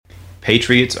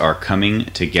Patriots are coming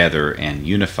together and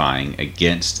unifying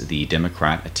against the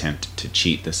Democrat attempt to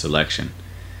cheat this election.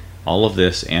 All of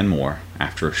this and more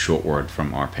after a short word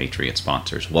from our Patriot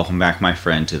sponsors. Welcome back, my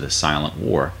friend, to The Silent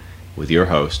War with your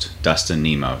host, Dustin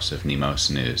Nemos of Nemos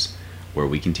News, where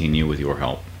we continue with your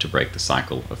help to break the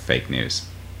cycle of fake news.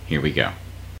 Here we go.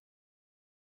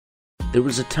 There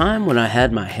was a time when I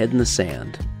had my head in the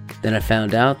sand. Then I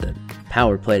found out that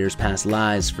power players pass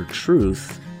lies for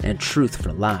truth and truth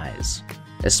for lies,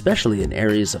 especially in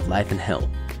areas of life and health.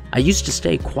 I used to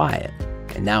stay quiet,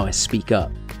 and now I speak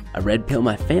up. I red pill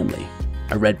my family,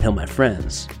 I red pill my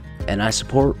friends, and I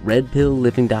support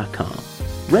redpillliving.com.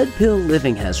 Red Pill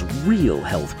Living has real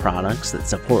health products that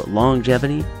support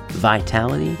longevity,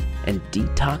 vitality, and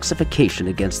detoxification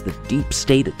against the deep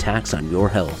state attacks on your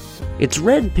health. It's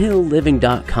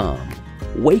redpillliving.com.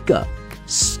 Wake up,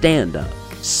 stand up,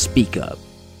 speak up.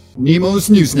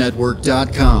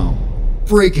 NemosNewsNetwork.com.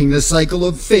 Breaking the cycle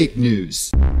of fake news.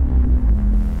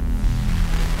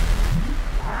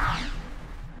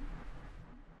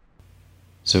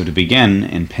 So to begin,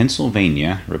 in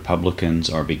Pennsylvania, Republicans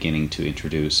are beginning to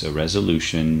introduce a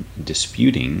resolution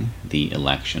disputing the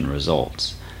election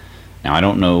results. Now, I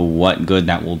don't know what good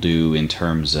that will do in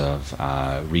terms of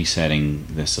resetting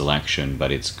this election,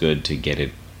 but it's good to get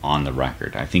it on the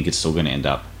record. I think it's still going to end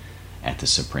up at the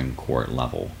Supreme Court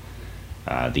level.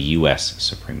 The U.S.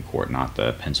 Supreme Court, not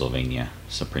the Pennsylvania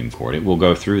Supreme Court. It will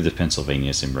go through the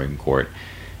Pennsylvania Supreme Court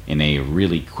in a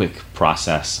really quick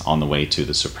process on the way to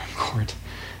the Supreme Court,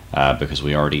 because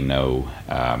we already know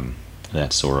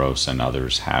that Soros and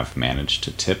others have managed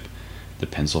to tip the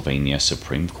Pennsylvania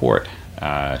Supreme Court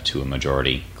to a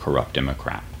majority corrupt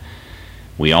Democrat.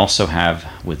 We also have,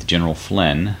 with General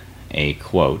Flynn, a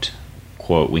quote,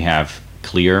 "We have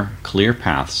clear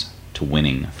paths to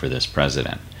winning for this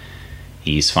president."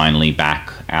 He's finally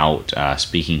back out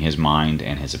speaking his mind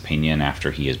and his opinion after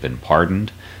he has been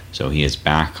pardoned, so he is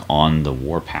back on the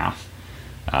warpath.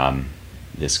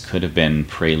 This could have been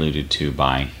preluded to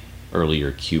by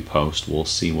earlier Q post. We'll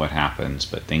see what happens,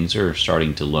 but things are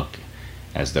starting to look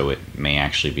as though it may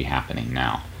actually be happening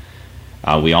now.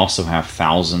 We also have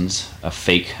thousands of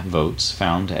fake votes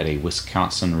found at a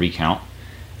Wisconsin recount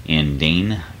in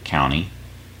Dane County,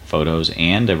 photos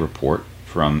and a report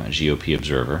from GOP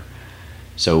Observer.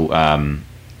 So,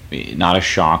 not a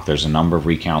shock. There's a number of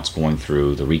recounts going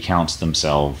through. The recounts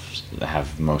themselves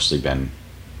have mostly been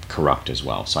corrupt as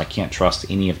well. So I can't trust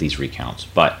any of these recounts.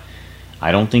 But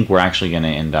I don't think we're actually going to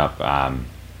end up...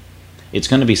 it's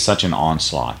going to be such an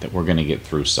onslaught that we're going to get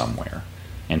through somewhere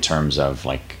in terms of,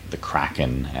 like, the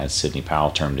Kraken, as Sidney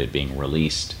Powell termed it, being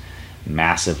released.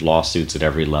 Massive lawsuits at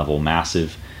every level.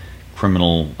 Massive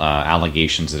criminal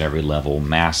allegations at every level.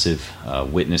 Massive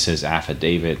witnesses,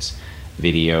 affidavits,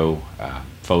 video,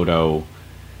 photo,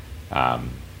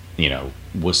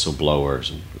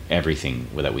 whistleblowers, everything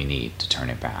that we need to turn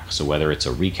it back. So whether it's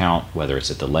a recount, whether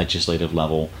it's at the legislative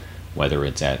level, whether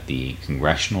it's at the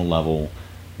congressional level,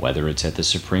 whether it's at the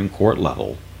Supreme Court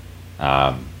level,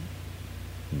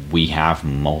 we have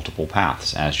multiple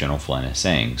paths, as General Flynn is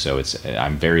saying. So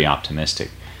I'm very optimistic.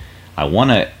 I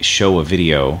want to show a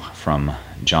video from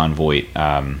John Voight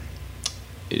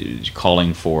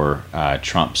calling for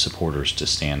Trump supporters to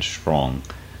stand strong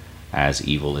as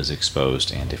evil is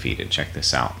exposed and defeated. Check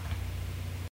this out.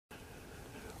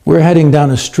 We're heading down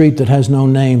a street that has no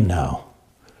name now.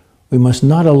 We must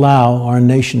not allow our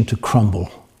nation to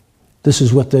crumble. This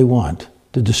is what they want,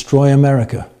 to destroy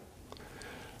America.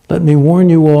 Let me warn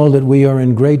you all that we are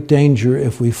in great danger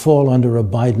if we fall under a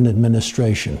Biden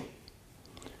administration.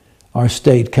 Our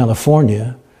state,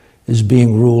 California, is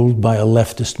being ruled by a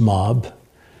leftist mob.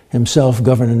 Himself,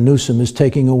 Governor Newsom, is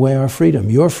taking away our freedom,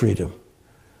 your freedom.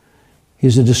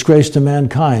 He's a disgrace to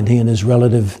mankind, he and his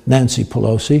relative Nancy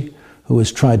Pelosi, who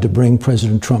has tried to bring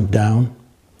President Trump down.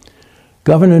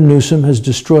 Governor Newsom has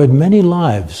destroyed many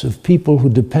lives of people who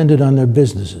depended on their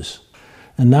businesses,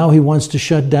 and now he wants to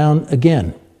shut down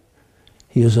again.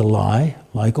 He is a lie,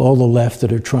 like all the left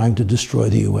that are trying to destroy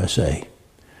the USA.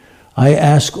 I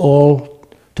ask all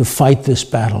to fight this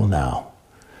battle now,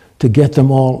 to get them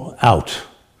all out.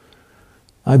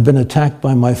 I've been attacked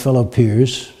by my fellow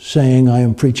peers saying I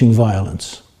am preaching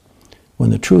violence, when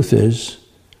the truth is,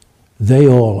 they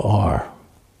all are.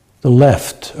 The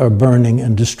left are burning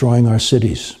and destroying our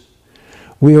cities.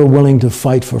 We are willing to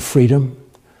fight for freedom,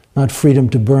 not freedom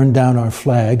to burn down our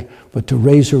flag, but to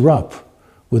raise her up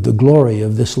with the glory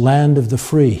of this land of the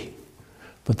free.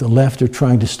 But the left are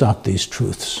trying to stop these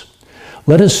truths.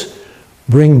 Let us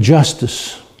bring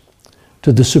justice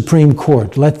to the Supreme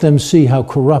Court. Let them see how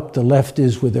corrupt the left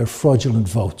is with their fraudulent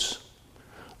votes.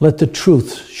 Let the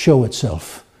truth show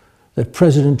itself. that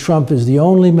President Trump is the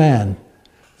only man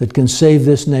that can save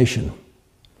this nation.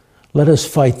 Let us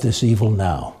fight this evil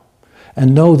now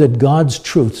and know that God's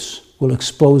truths will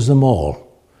expose them all.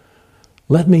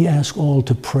 Let me ask all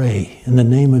to pray in the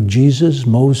name of Jesus,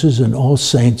 Moses, and all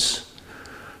saints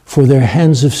for their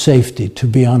hands of safety to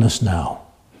be on us now.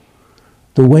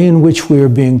 The way in which we are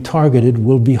being targeted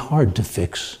will be hard to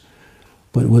fix,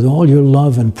 but with all your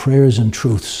love and prayers and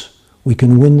truths, we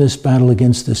can win this battle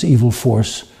against this evil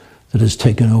force that has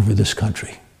taken over this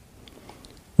country.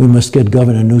 We must get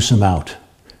Governor Newsom out.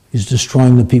 He's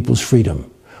destroying the people's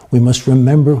freedom. We must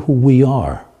remember who we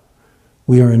are.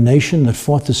 We are a nation that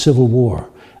fought the Civil War,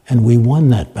 and we won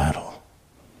that battle.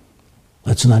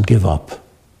 Let's not give up.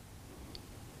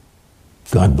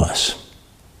 God bless.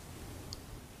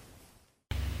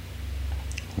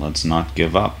 Let's not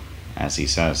give up, as he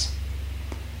says.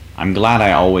 I'm glad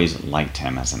I always liked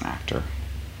him as an actor.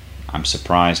 I'm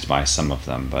surprised by some of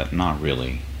them, but not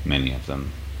really many of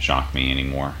them shock me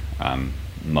anymore.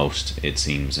 Most, it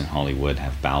seems, in Hollywood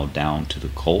have bowed down to the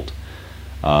cult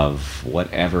of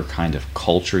whatever kind of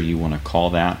culture you want to call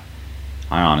that.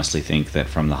 I honestly think that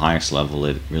from the highest level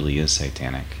it really is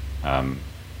satanic.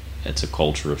 It's a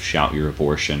culture of shout your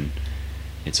abortion.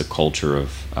 It's a culture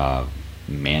of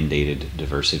mandated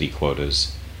diversity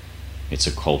quotas. It's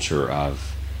a culture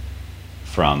of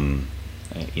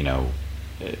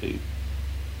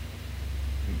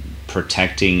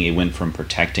protecting, it went from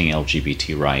protecting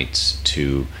LGBT rights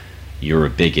to you're a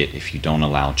bigot if you don't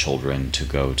allow children to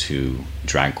go to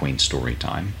drag queen story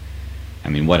time. I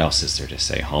mean, what else is there to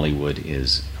say? Hollywood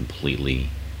is completely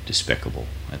despicable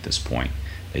at this point.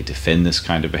 They defend this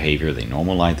kind of behavior, they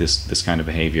normalize this kind of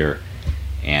behavior,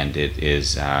 and it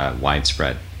is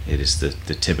widespread. It is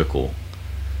the typical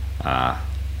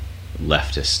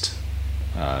leftist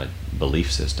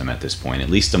belief system at this point, at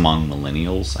least among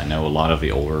millennials. I know a lot of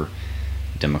the older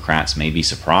Democrats may be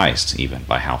surprised even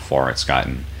by how far it's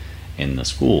gotten in the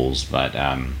schools, but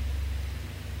I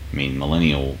mean,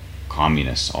 millennial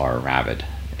communists are rabid,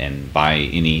 and by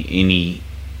any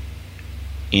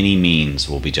means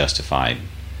will be justified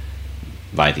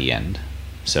by the end.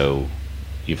 So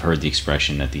you've heard the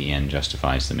expression that the end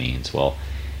justifies the means. Well,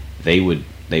 they would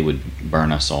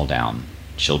burn us all down,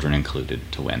 children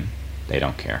included, to win. They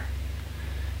don't care,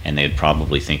 and they'd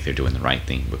probably think they're doing the right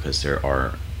thing because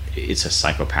it's a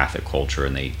psychopathic culture,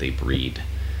 and they breed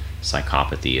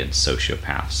psychopathy and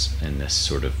sociopaths in this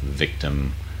sort of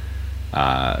victimhood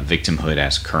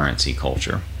as currency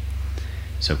culture.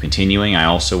 So continuing, I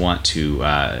also want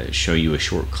to show you a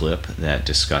short clip that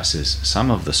discusses some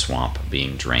of the swamp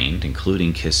being drained,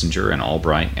 including Kissinger and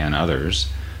Albright and others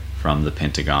from the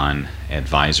Pentagon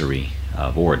Advisory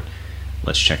Board.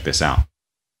 Let's check this out.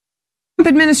 The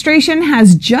Trump administration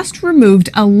has just removed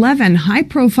 11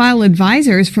 high-profile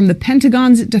advisors from the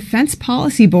Pentagon's Defense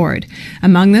Policy Board.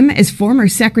 Among them is former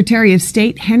Secretary of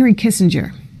State Henry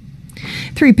Kissinger.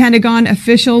 3 Pentagon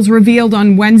officials revealed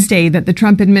on Wednesday that the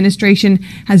Trump administration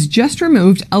has just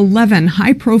removed 11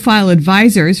 high-profile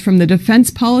advisors from the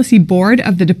Defense Policy Board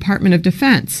of the Department of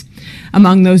Defense.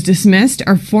 Among those dismissed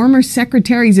are former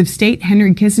Secretaries of State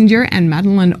Henry Kissinger and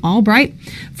Madeleine Albright,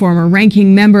 former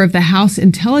ranking member of the House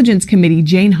Intelligence Committee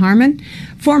Jane Harman,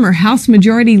 former House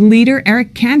Majority Leader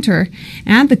Eric Cantor,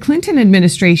 and the Clinton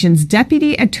administration's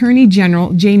Deputy Attorney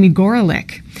General Jamie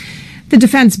Gorelick. The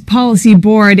Defense Policy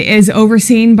Board is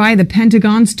overseen by the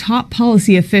Pentagon's top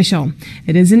policy official.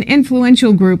 It is an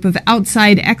influential group of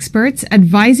outside experts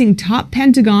advising top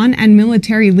Pentagon and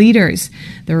military leaders.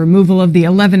 The removal of the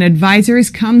 11 advisors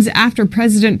comes after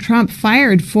President Trump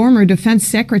fired former Defense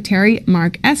Secretary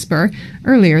Mark Esper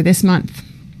earlier this month.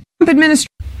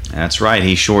 That's right,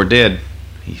 he sure did.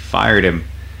 He fired him.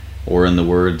 Or in the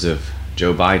words of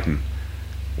Joe Biden,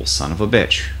 well, son of a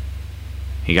bitch,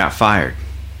 he got fired.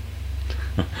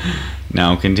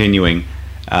 Now, continuing,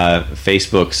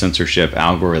 Facebook censorship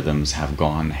algorithms have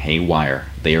gone haywire.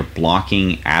 They are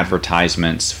blocking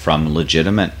advertisements from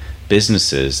legitimate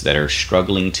businesses that are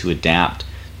struggling to adapt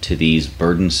to these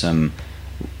burdensome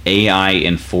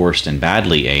AI-enforced and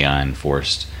badly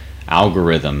AI-enforced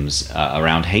algorithms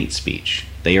around hate speech.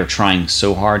 They are trying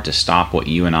so hard to stop what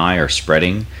you and I are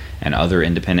spreading, and other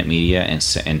independent media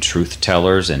and truth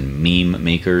tellers and meme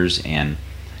makers and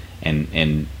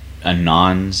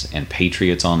Anons and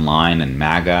Patriots Online and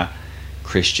MAGA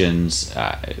Christians,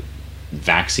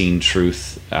 vaccine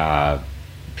truth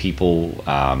people,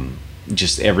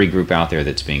 just every group out there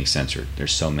that's being censored.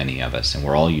 There's so many of us, and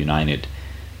we're all united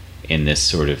in this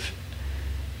sort of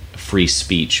free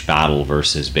speech battle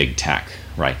versus big tech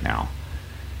right now.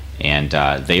 And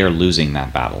they are losing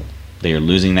that battle. They are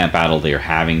losing that battle. They are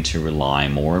having to rely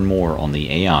more and more on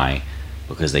the AI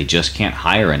because they just can't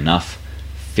hire enough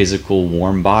physical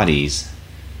warm bodies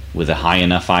with a high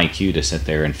enough IQ to sit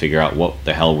there and figure out what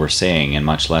the hell we're saying and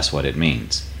much less what it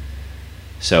means.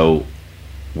 So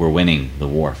we're winning the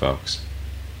war, folks.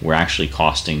 We're actually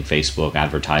costing Facebook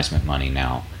advertisement money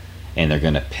now, and they're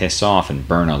going to piss off and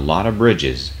burn a lot of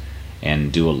bridges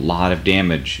and do a lot of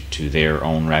damage to their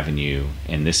own revenue.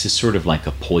 And this is sort of like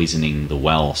a poisoning the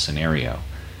well scenario.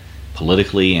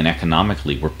 Politically and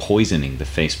economically, we're poisoning the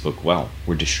Facebook well.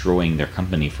 We're destroying their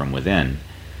company from within.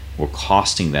 We're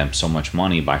costing them so much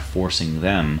money by forcing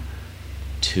them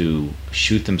to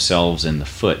shoot themselves in the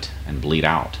foot and bleed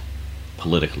out,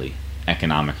 politically,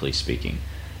 economically speaking,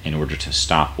 in order to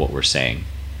stop what we're saying.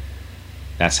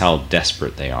 That's how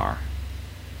desperate they are.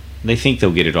 They think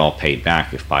they'll get it all paid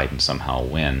back if Biden somehow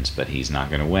wins, but he's not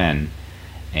going to win,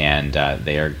 and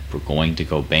they are going to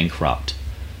go bankrupt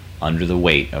under the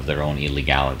weight of their own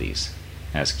illegalities,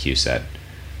 as Q said.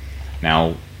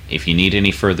 Now, if you need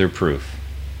any further proof,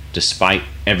 despite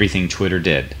everything Twitter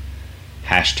did,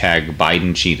 hashtag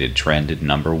Biden cheated trended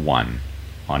 #1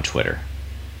 on Twitter.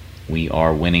 We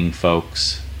are winning,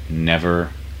 folks. Never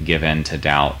give in to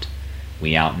doubt.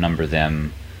 We outnumber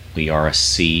them. We are a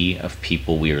sea of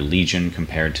people. We are legion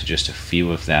compared to just a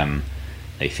few of them.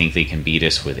 They think they can beat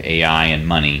us with AI and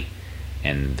money,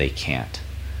 and they can't.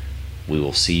 We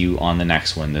will see you on the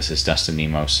next one. This is Dustin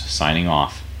Nemos signing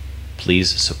off. Please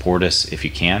support us if you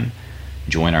can.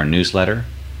 Join our newsletter.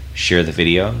 Share the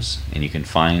videos, and you can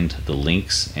find the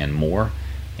links and more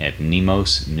at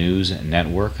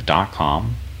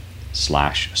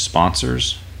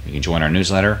nemosnewsnetwork.com/sponsors. You can join our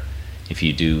newsletter if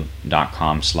you do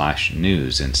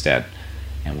 .com/news instead.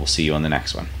 And we'll see you on the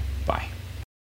next one.